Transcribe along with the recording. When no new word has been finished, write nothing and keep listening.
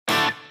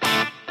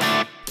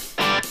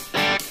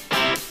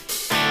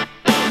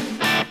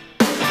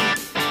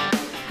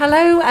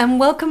Hello and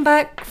welcome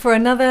back for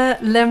another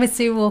Learn with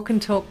Sue Walk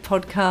and Talk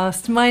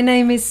podcast. My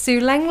name is Sue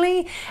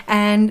Langley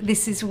and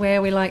this is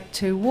where we like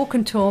to walk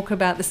and talk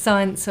about the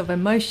science of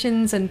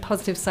emotions and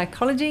positive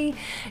psychology,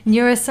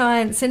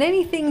 neuroscience and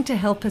anything to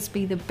help us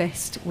be the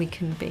best we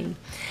can be.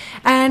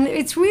 And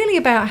it's really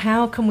about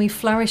how can we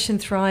flourish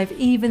and thrive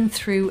even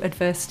through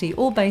adversity,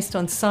 all based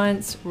on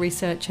science,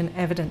 research and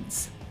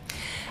evidence.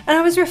 And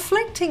I was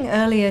reflecting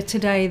earlier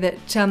today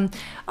that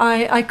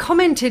I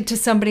commented to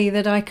somebody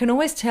that I can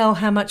always tell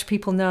how much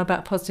people know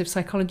about positive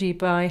psychology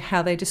by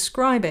how they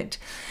describe it.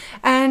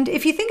 And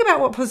if you think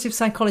about what positive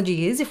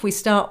psychology is, if we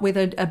start with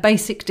a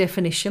basic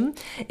definition,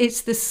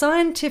 it's the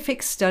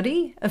scientific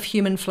study of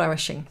human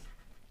flourishing.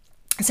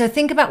 So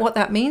think about what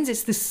that means.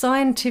 It's the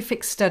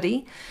scientific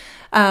study.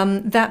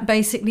 That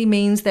basically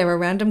means there are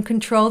random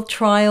controlled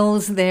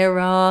trials, there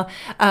are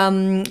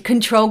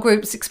control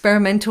groups,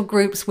 experimental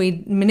groups.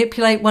 We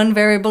manipulate one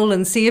variable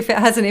and see if it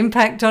has an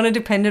impact on a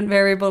dependent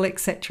variable,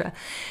 etc.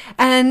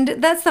 And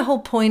that's the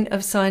whole point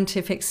of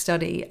scientific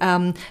study.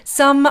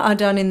 Some are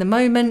done in the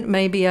moment,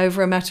 maybe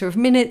over a matter of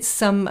minutes,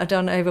 some are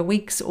done over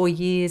weeks or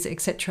years,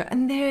 etc.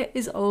 And there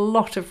is a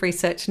lot of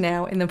research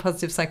now in the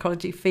positive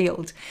psychology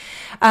field.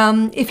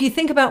 If you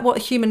think about what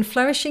human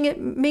flourishing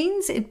it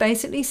means, it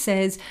basically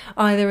says,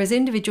 either as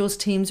individuals,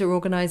 teams or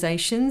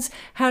organizations,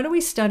 how do we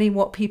study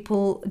what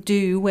people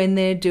do when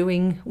they're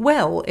doing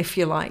well, if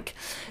you like?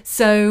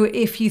 So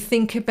if you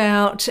think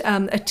about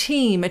a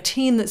team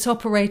that's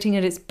operating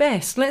at its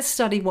best, let's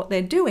study what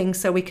they're doing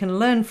so we can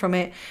learn from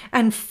it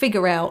and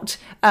figure out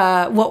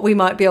what we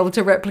might be able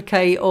to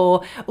replicate,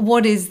 or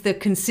what is the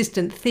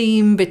consistent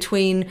theme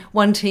between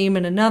one team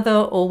and another,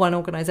 or one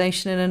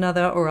organization and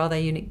another, or are there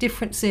unique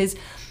differences?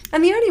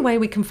 And the only way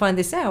we can find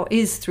this out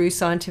is through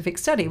scientific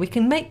study. We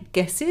can make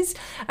guesses,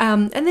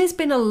 and there's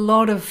been a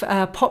lot of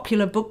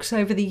popular books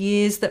over the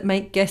years that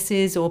make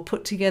guesses or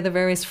put together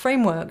various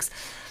frameworks.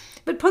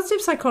 But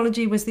positive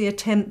psychology was the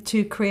attempt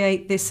to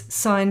create this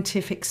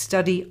scientific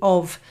study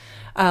of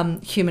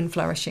human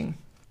flourishing.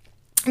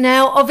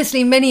 Now,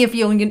 obviously, many of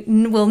you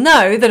will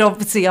know that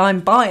obviously I'm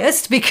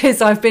biased because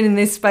I've been in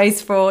this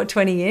space for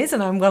 20 years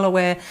and I'm well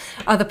aware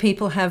other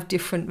people have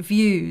different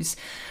views.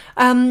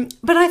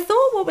 But I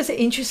thought what was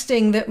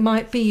interesting that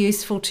might be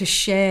useful to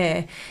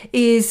share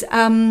is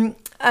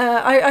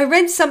I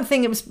read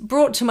something that was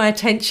brought to my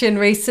attention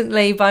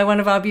recently by one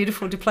of our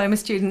beautiful diploma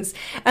students,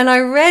 and I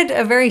read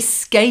a very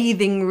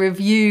scathing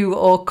review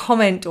or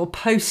comment or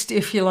post,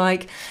 if you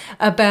like,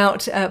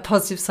 about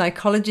positive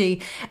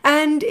psychology.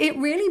 And it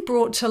really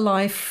brought to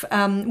life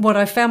what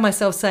I found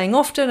myself saying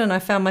often, and I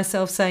found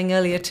myself saying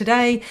earlier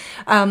today,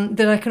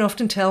 that I can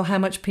often tell how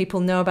much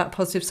people know about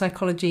positive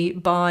psychology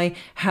by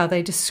how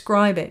they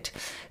describe it.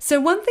 So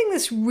one thing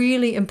that's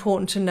really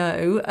important to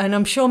know, and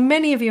I'm sure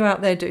many of you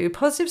out there do,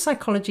 positive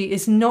psychology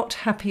is not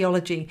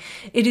happyology.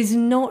 It is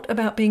not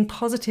about being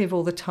positive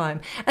all the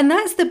time. And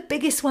that's the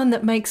biggest one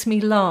that makes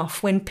me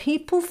laugh, when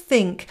people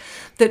think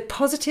that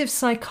positive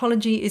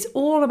psychology is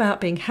all about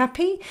being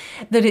happy,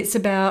 that it's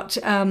about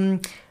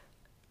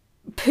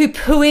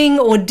poo-pooing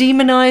or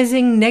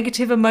demonizing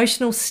negative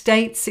emotional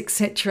states,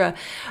 etc.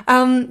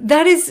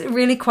 That is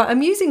really quite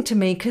amusing to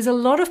me, because a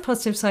lot of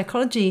positive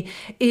psychology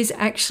is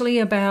actually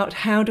about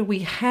how do we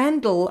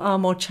handle our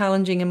more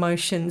challenging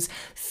emotions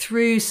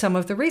through some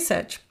of the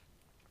research.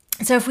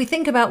 So if we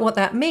think about what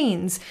that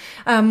means,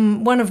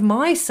 one of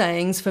my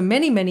sayings for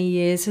many, many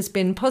years has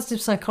been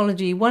positive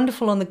psychology,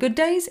 wonderful on the good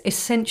days,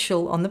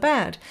 essential on the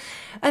bad.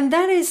 And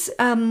that is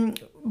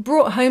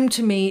brought home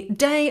to me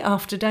day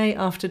after day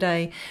after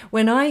day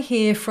when I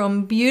hear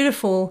from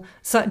beautiful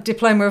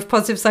Diploma of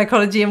Positive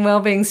Psychology and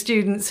Wellbeing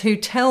students who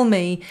tell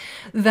me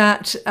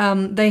that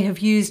they have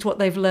used what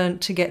they've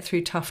learned to get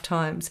through tough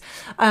times.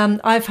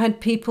 I've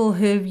had people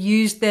who've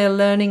used their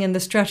learning and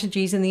the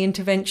strategies and the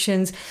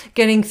interventions,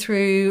 getting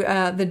through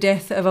the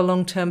death of a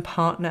long-term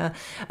partner,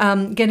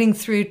 getting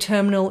through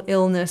terminal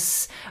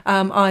illness,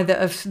 either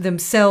of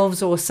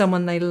themselves or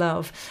someone they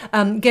love,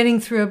 getting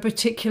through a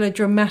particular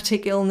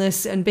dramatic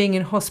illness and being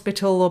in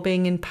hospital or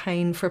being in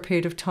pain for a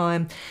period of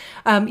time,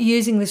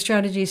 using the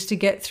strategies to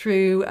get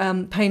through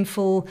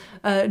painful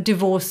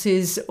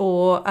divorces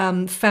or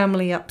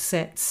family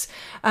upsets,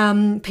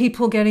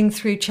 people getting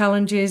through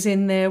challenges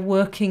in their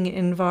working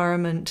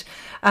environment,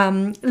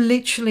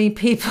 literally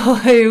people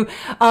who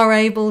are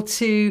able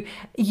to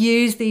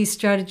use these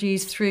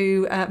strategies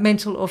through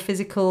mental or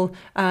physical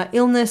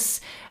illness,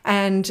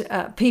 and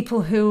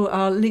people who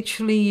are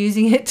literally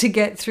using it to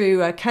get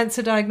through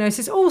cancer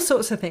diagnosis, all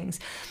sorts of things.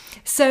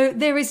 So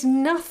there is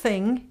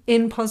nothing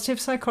in positive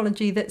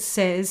psychology that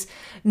says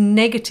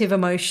negative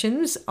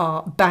emotions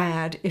are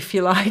bad, if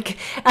you like.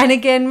 And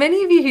again,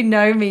 many of you who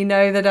know me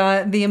know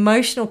that the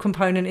emotional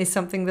component is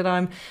something that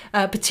I'm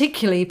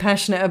particularly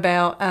passionate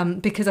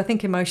about, because I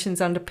think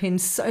emotions underpin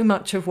so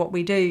much of what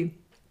we do.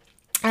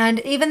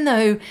 And even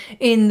though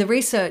in the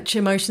research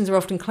emotions are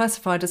often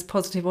classified as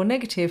positive or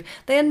negative,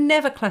 they are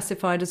never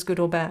classified as good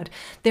or bad.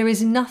 There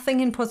is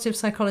nothing in positive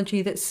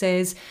psychology that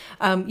says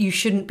you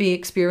shouldn't be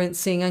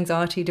experiencing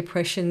anxiety,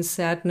 depression,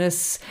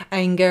 sadness,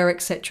 anger,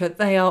 etc.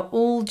 They are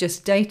all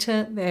just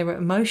data. They're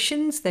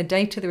emotions, they're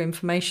data, they're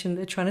information.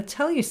 They're trying to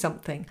tell you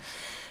something.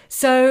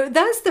 So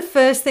that's the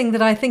first thing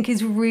that I think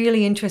is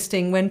really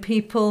interesting when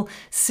people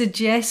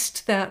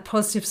suggest that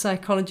positive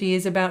psychology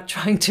is about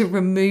trying to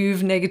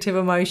remove negative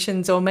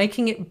emotions or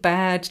making it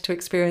bad to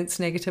experience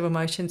negative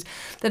emotions.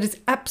 That is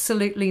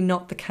absolutely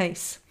not the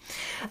case.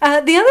 The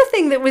other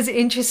thing that was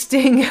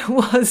interesting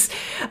was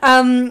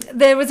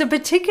there was a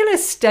particular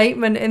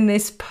statement in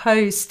this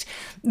post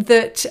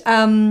that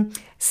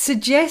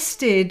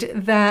suggested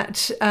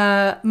that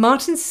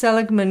Martin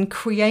Seligman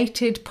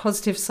created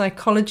positive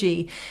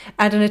psychology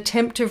at an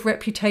attempt of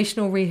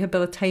reputational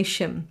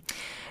rehabilitation.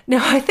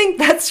 Now, I think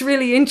that's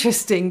really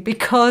interesting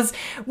because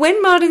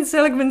when Martin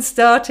Seligman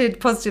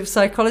started positive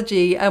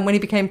psychology and when he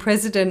became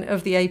president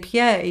of the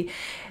APA,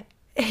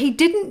 he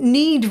didn't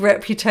need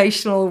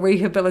reputational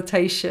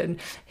rehabilitation.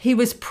 He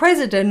was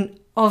president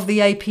of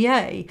the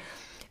APA.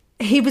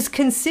 He was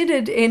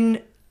considered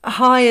in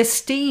high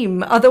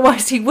esteem,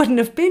 otherwise he wouldn't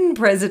have been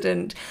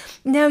president.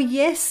 Now,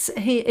 yes,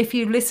 if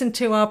you listen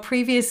to our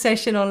previous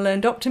session on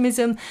learned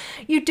optimism,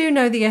 you do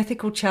know the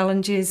ethical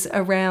challenges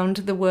around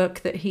the work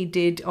that he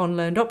did on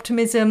learned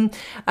optimism,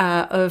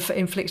 of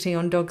inflicting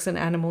on dogs and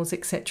animals,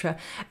 etc.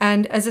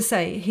 And as I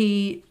say,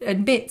 he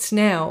admits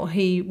now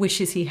he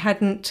wishes he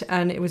hadn't,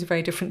 and it was a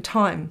very different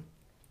time.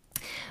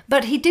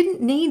 But he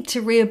didn't need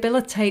to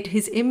rehabilitate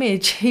his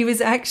image. He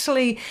was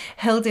actually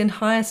held in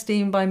high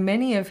esteem by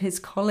many of his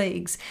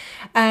colleagues.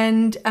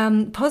 And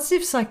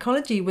positive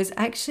psychology was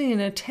actually an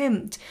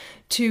attempt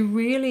to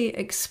really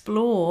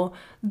explore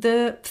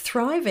the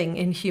thriving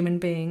in human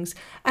beings.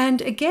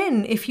 And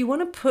again, if you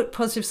want to put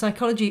positive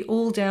psychology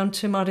all down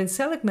to Martin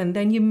Seligman,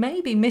 then you may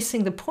be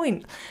missing the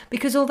point.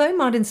 Because although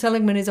Martin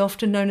Seligman is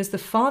often known as the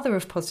father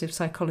of positive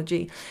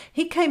psychology,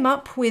 he came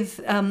up with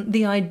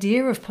the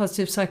idea of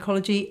positive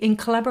psychology in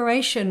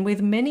collaboration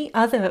with many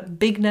other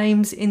big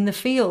names in the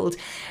field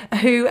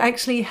who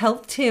actually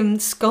helped him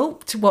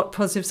sculpt what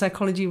positive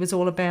psychology was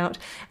all about,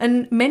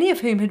 and many of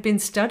whom had been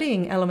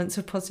studying elements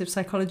of positive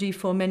psychology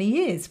for many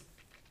years.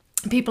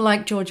 People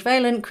like George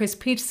Vaillant, Chris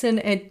Peterson,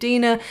 Ed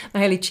Diener,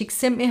 Mihaly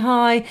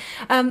Csikszentmihalyi.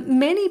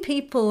 Many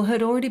people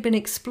had already been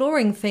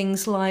exploring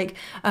things like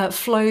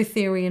flow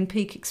theory and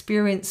peak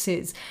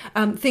experiences,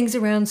 things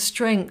around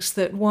strengths,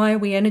 that why are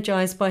we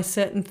energized by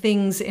certain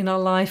things in our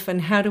life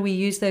and how do we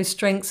use those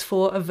strengths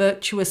for a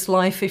virtuous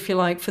life, if you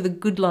like, for the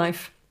good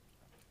life.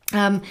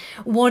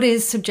 What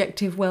is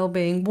subjective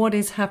well-being? What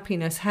is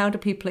happiness? How do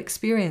people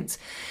experience?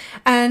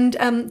 And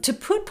to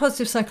put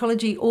positive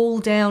psychology all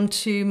down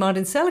to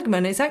Martin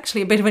Seligman is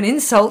actually a bit of an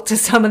insult to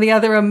some of the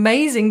other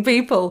amazing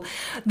people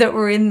that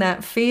were in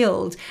that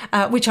field,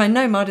 which I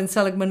know Martin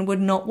Seligman would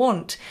not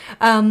want.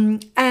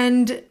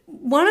 And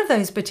one of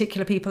those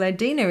particular people, Ed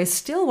Diener, is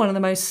still one of the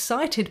most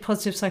cited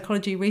positive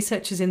psychology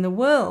researchers in the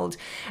world.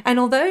 And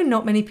although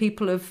not many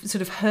people have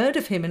sort of heard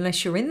of him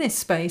unless you're in this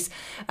space,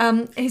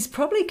 he's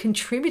probably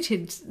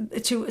contributed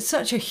to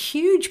such a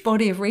huge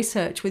body of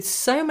research with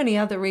so many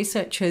other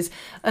researchers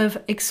of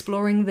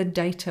exploring the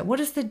data. What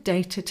does the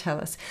data tell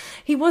us?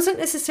 He wasn't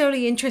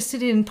necessarily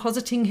interested in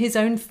positing his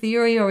own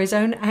theory or his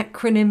own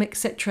acronym,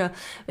 etc.,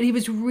 but he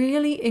was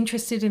really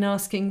interested in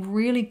asking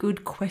really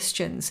good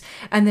questions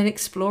and then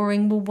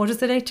exploring, well, what does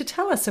the data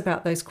tell us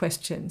about those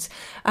questions?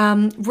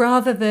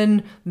 Rather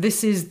than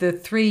this is the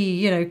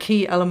three,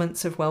 key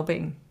elements of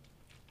well-being.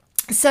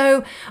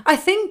 So I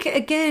think,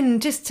 again,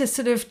 just to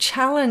sort of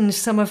challenge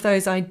some of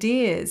those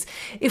ideas,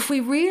 if we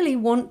really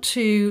want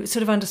to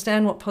sort of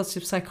understand what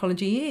positive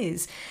psychology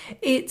is,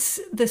 it's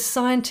the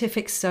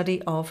scientific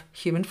study of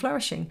human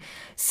flourishing.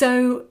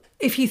 So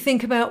if you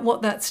think about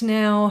what that's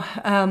now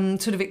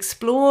sort of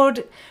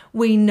explored,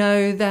 we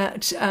know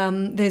that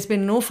there's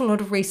been an awful lot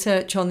of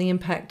research on the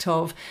impact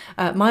of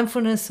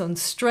mindfulness, on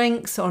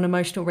strengths, on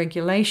emotional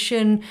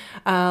regulation,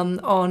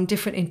 on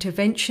different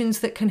interventions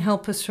that can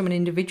help us from an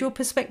individual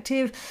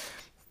perspective.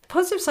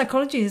 Positive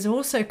psychology has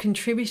also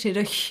contributed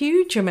a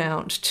huge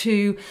amount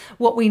to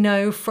what we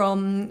know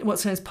from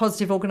what's known as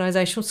positive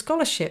organisational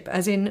scholarship,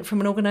 as in from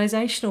an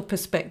organisational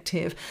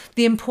perspective,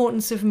 the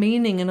importance of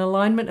meaning and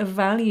alignment of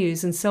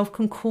values and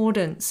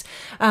self-concordance,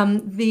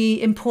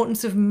 the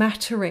importance of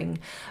mattering,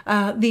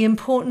 the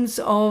importance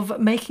of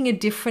making a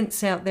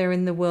difference out there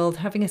in the world,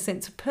 having a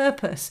sense of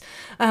purpose,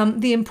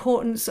 the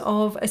importance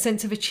of a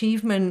sense of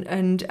achievement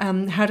and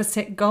how to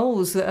set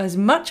goals that is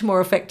much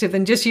more effective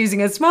than just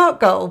using a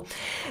SMART goal.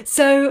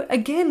 So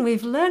again,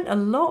 we've learned a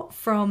lot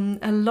from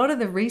a lot of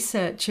the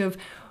research of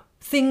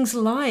things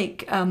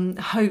like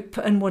hope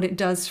and what it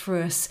does for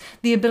us,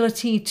 the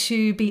ability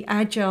to be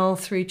agile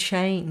through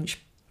change.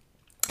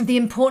 the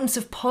importance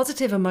of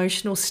positive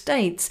emotional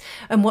states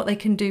and what they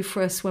can do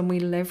for us when we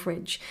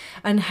leverage,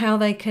 and how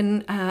they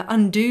can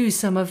undo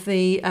some of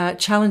the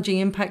challenging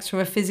impacts from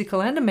a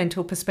physical and a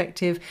mental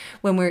perspective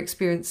when we're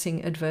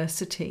experiencing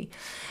adversity.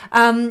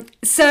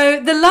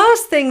 So the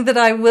last thing that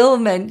I will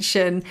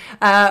mention,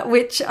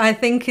 which I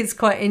think is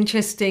quite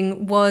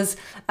interesting, was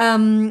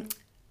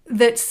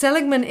that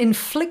Seligman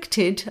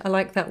inflicted, I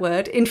like that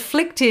word,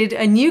 inflicted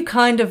a new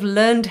kind of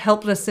learned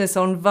helplessness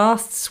on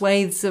vast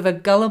swathes of a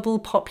gullible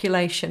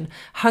population,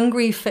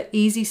 hungry for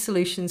easy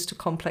solutions to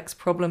complex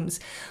problems.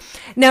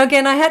 Now,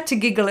 again, I had to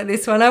giggle at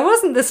this one. I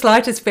wasn't the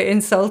slightest bit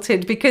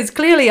insulted, because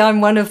clearly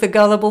I'm one of the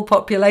gullible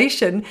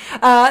population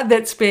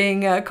that's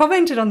being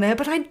commented on there,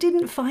 but I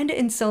didn't find it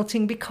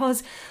insulting,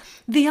 because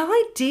the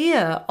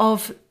idea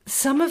of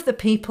some of the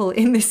people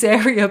in this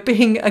area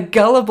being a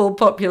gullible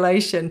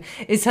population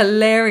is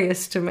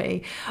hilarious to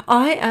me.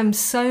 I am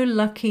so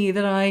lucky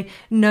that I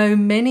know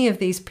many of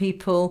these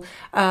people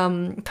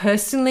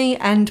personally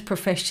and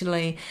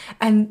professionally,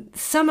 and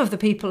some of the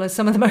people are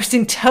some of the most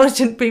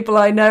intelligent people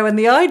I know, and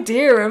the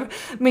idea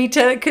of me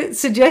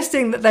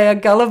suggesting that they are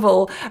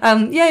gullible,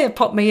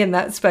 pop me in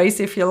that space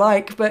if you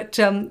like, but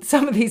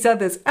some of these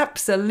others,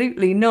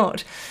 absolutely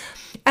not.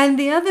 And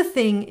the other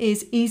thing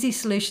is easy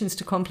solutions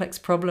to complex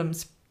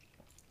problems.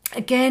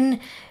 Again,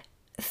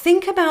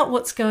 think about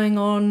what's going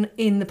on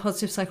in the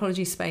positive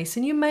psychology space,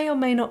 and you may or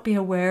may not be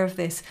aware of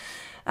this.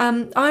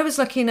 I was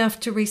lucky enough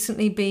to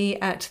recently be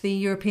at the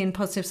European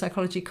Positive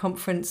Psychology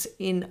Conference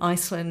in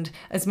Iceland,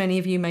 as many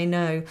of you may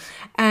know.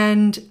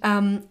 And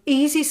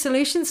easy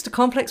solutions to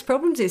complex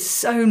problems is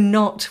so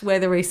not where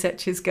the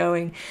research is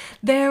going.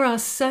 There are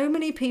so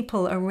many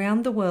people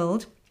around the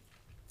world,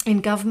 in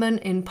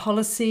government, in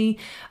policy,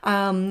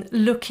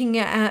 looking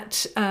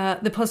at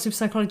the positive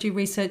psychology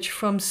research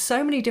from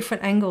so many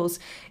different angles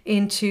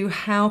into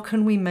how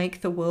can we make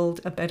the world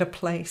a better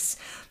place.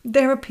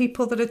 There are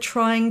people that are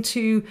trying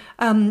to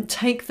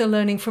take the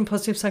learning from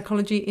positive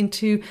psychology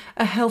into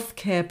a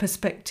healthcare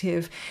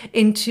perspective,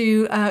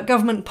 into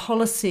government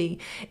policy,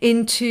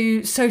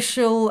 into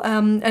social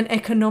and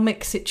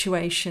economic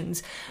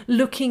situations,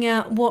 looking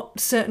at what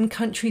certain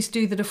countries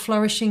do that are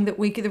flourishing that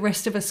the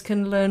rest of us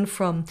can learn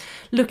from,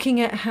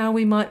 looking at how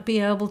we might be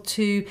able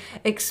to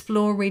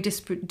explore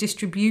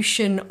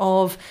redistribution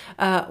of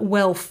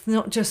wealth,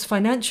 not just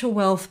financial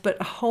wealth, but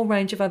a whole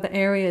range of other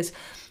areas.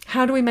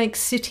 How do we make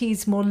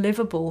cities more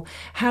livable?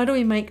 How do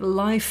we make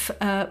life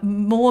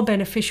more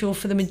beneficial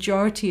for the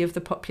majority of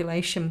the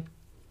population?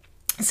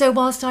 So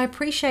whilst I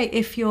appreciate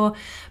if you're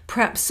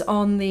perhaps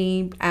on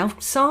the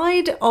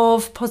outside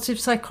of positive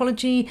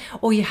psychology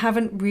or you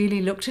haven't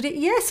really looked at it,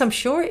 yes, I'm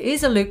sure it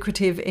is a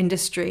lucrative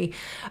industry.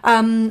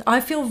 I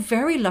feel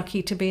very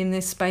lucky to be in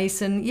this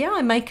space, and yeah,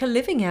 I make a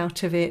living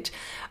out of it.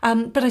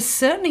 But I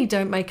certainly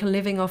don't make a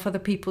living off other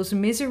people's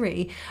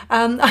misery.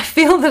 I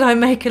feel that I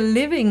make a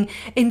living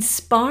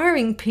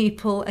inspiring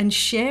people and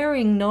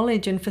sharing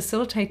knowledge and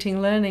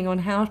facilitating learning on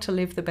how to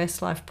live the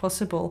best life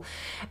possible.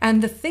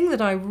 And the thing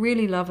that I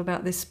really love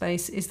about this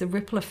space is the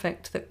ripple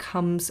effect that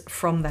comes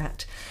from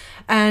that.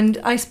 And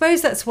I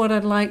suppose that's what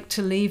I'd like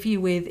to leave you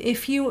with.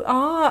 If you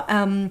are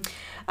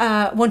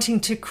wanting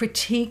to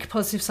critique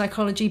positive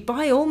psychology,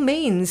 by all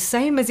means,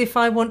 same as if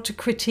I want to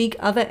critique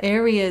other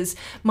areas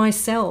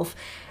myself,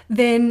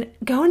 then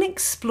go and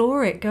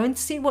explore it. Go and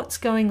see what's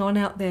going on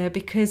out there,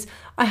 because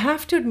I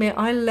have to admit,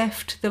 I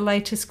left the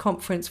latest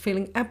conference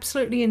feeling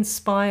absolutely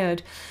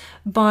inspired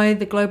by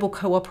the global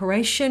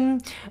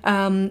cooperation,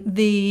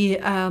 the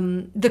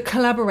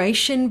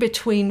collaboration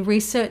between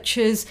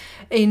researchers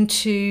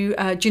into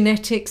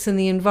genetics and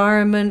the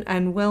environment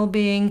and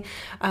well-being,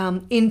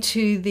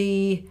 into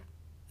the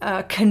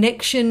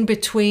connection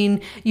between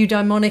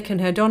eudaimonic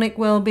and hedonic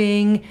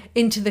well-being,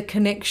 into the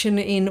connection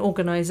in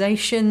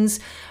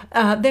organizations.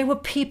 There were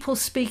people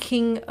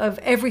speaking of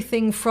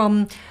everything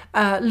from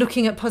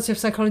looking at positive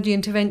psychology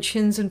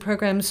interventions and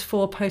programs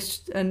for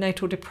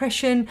postnatal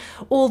depression,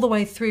 all the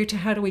way through to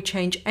how do we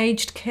change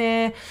aged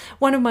care.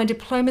 One of my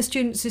diploma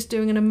students is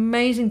doing an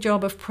amazing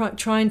job of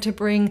trying to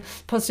bring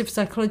positive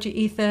psychology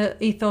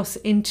ethos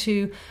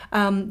into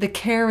the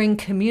caring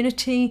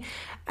community.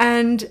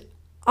 And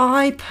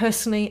I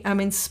personally am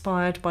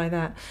inspired by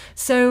that.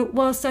 So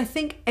whilst I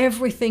think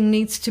everything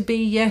needs to be,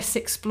 yes,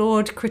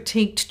 explored,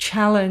 critiqued,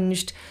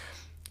 challenged,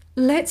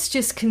 let's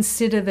just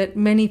consider that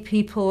many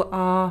people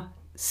are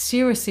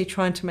seriously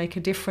trying to make a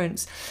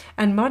difference.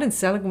 And Martin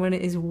Seligman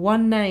is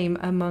one name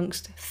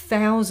amongst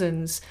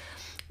thousands.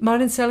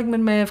 Martin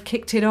Seligman may have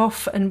kicked it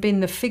off and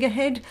been the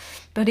figurehead,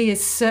 but he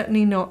is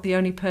certainly not the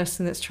only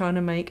person that's trying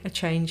to make a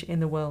change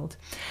in the world.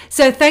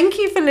 So thank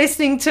you for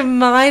listening to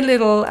my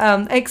little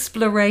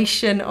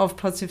exploration of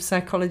positive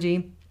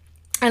psychology.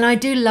 And I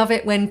do love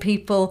it when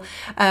people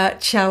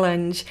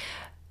challenge,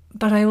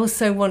 but I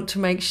also want to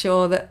make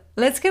sure that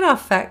Let's get our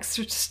facts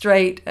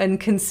straight and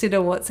consider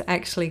what's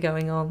actually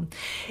going on.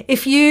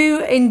 If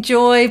you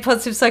enjoy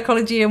positive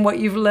psychology and what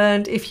you've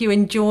learned, if you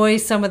enjoy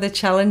some of the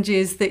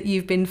challenges that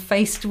you've been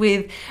faced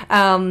with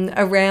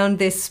around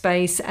this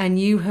space, and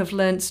you have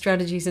learned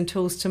strategies and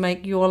tools to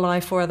make your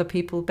life or other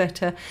people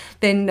better,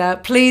 then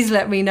please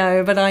let me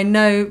know. But I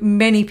know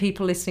many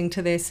people listening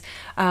to this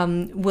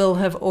will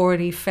have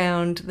already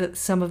found that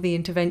some of the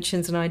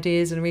interventions and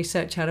ideas and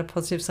research out of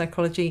positive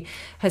psychology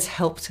has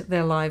helped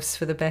their lives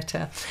for the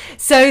better.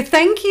 So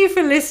thank you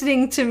for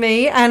listening to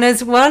me. And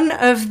as one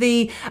of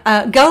the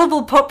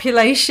gullible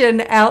population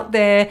out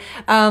there,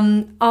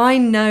 I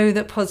know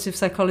that positive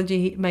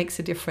psychology makes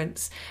a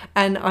difference.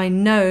 And I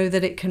know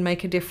that it can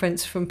make a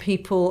difference from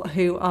people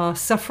who are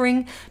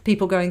suffering,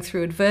 people going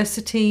through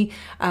adversity,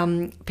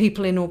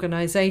 people in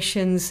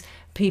organizations,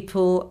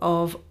 people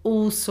of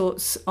all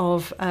sorts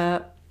of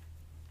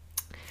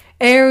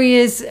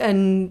areas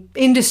and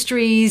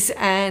industries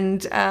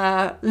and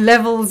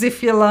levels,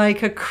 if you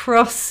like,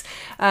 across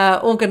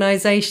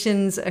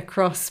organizations,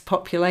 across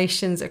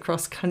populations,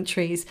 across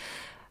countries.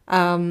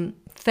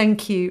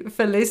 Thank you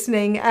for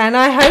listening, and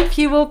I hope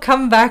you will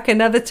come back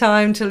another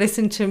time to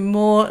listen to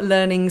more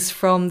learnings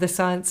from the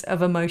science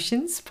of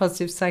emotions,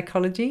 positive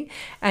psychology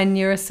and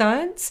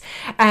neuroscience.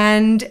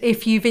 And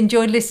if you've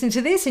enjoyed listening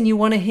to this and you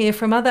want to hear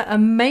from other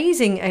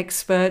amazing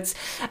experts,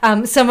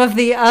 some of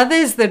the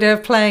others that are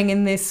playing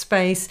in this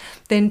space,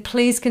 then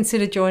please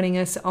consider joining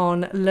us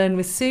on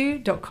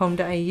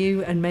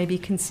learnwithsue.com.au and maybe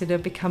consider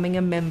becoming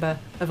a member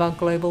of our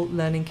global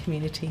learning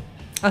community.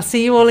 I'll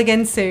see you all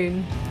again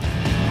soon.